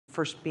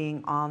First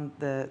being on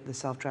the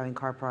self-driving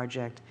car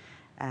project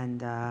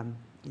and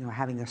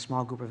having a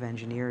small group of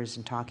engineers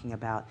and talking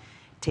about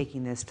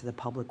taking this to the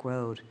public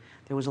road,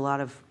 there was a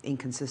lot of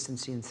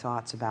inconsistency in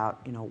thoughts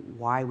about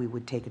why we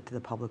would take it to the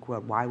public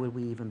road. Why would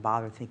we even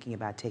bother thinking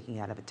about taking it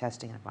out of a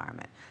testing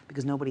environment?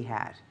 Because nobody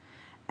had.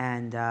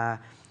 And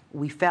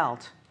we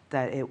felt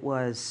that it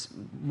was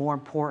more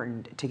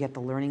important to get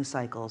the learning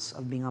cycles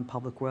of being on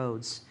public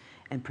roads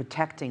and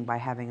protecting by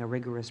having a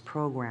rigorous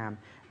program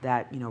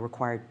that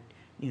required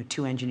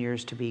 2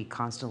 engineers to be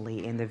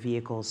constantly in the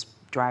vehicle's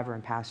driver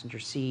and passenger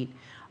seat,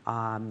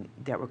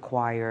 that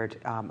required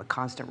a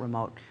constant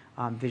remote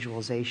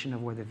visualization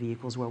of where the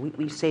vehicles were.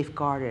 We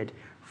safeguarded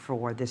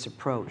for this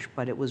approach,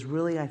 but it was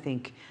really, I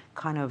think,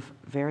 kind of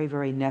very,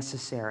 very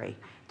necessary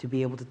to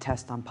be able to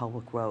test on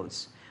public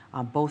roads,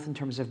 both in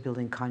terms of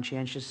building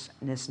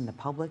conscientiousness in the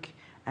public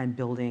and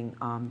building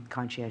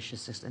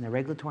conscientiousness in the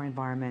regulatory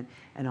environment,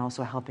 and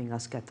also helping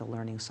us get the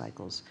learning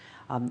cycles.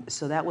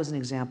 So that was an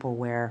example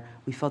where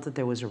we felt that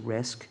there was a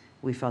risk.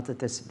 We felt that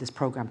this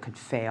program could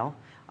fail,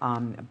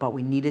 but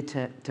we needed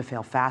to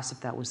fail fast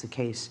if that was the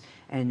case.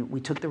 And we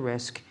took the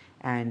risk,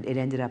 and it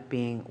ended up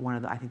being one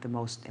of I think, the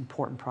most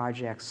important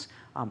projects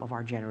of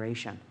our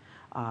generation,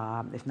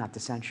 if not the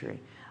century.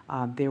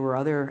 There were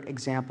other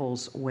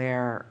examples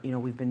where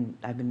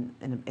I've been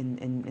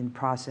in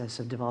process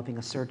of developing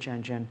a search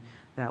engine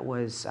that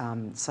was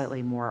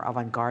slightly more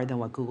avant-garde than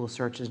what Google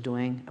search is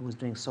doing. It was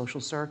doing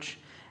social search,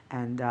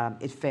 and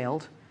it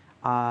failed.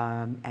 We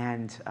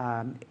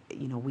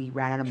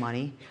ran out of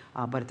money,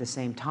 but at the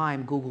same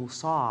time, Google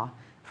saw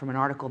from an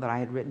article that I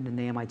had written in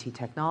the MIT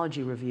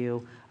Technology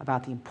Review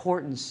about the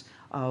importance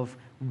of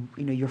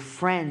your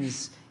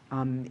friends'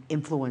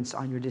 influence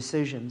on your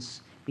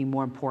decisions being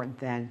more important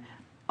than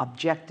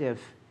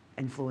objective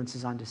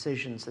influences on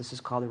decisions. This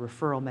is called a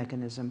referral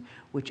mechanism,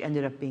 which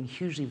ended up being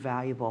hugely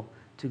valuable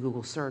to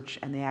Google search,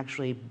 and they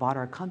actually bought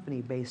our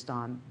company based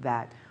on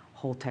that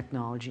whole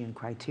technology and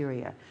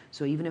criteria.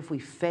 So even if we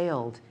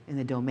failed in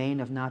the domain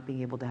of not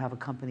being able to have a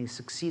company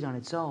succeed on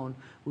its own,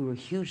 we were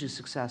hugely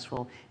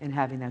successful in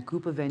having that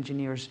group of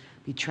engineers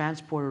be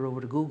transported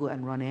over to Google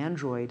and run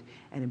Android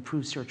and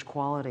improve search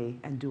quality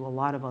and do a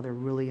lot of other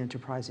really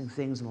enterprising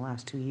things in the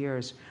last 2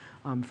 years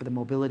for the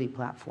mobility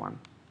platform.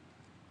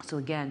 So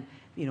again,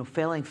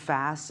 failing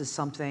fast is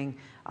something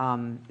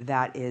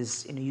that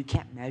is, you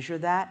can't measure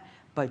that,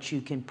 but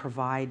you can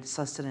provide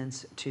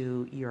sustenance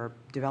to your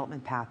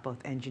development path, both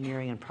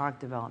engineering and product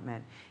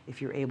development,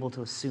 if you're able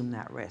to assume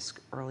that risk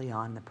early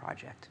on in the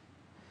project.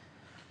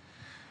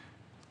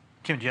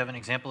 Kim, do you have an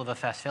example of a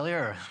fast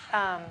failure?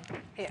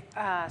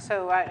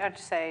 So I'd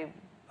just say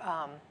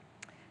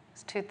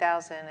it's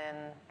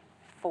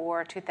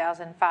 2004,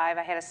 2005.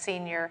 I had a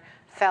senior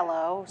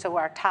fellow, so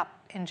our top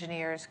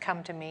engineers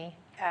come to me.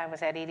 I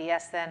was at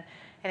EDS then,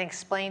 and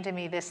explained to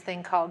me this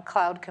thing called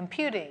cloud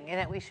computing, and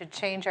that we should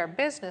change our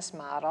business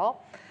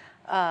model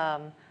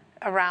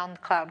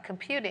around cloud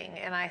computing.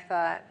 And I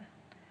thought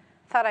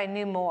I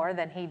knew more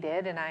than he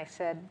did, and I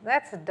said,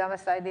 that's the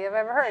dumbest idea I've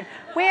ever heard.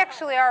 We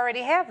actually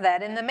already have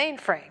that in the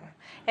mainframe,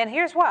 and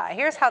here's why.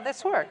 Here's how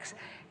this works.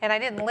 And I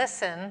didn't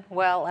listen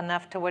well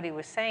enough to what he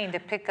was saying to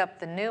pick up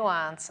the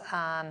nuance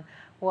on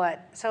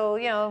what. So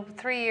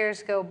 3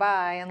 years go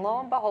by, and lo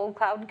and behold,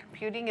 cloud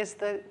computing is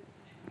the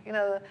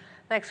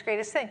next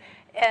greatest thing.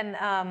 And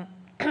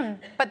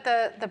but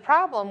the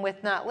problem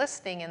with not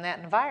listening in that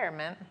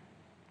environment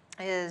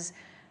is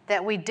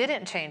that we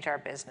didn't change our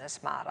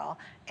business model,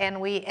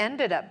 and we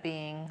ended up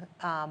being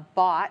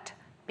bought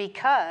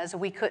because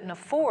we couldn't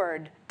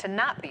afford to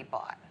not be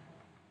bought.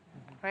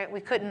 Right? We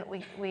couldn't.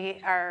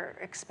 Our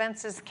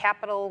expenses,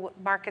 capital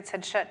markets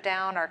had shut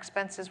down. Our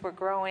expenses were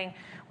growing.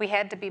 We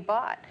had to be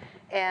bought,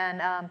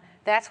 and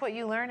that's what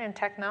you learn in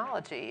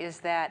technology, is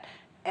that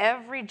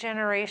every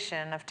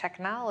generation of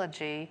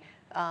technology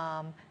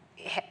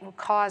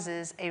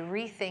causes a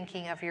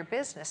rethinking of your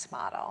business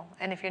model.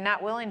 And if you're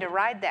not willing to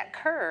ride that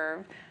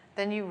curve,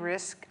 then you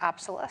risk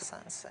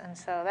obsolescence. And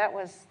so that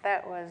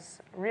was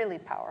really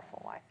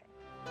powerful, I think.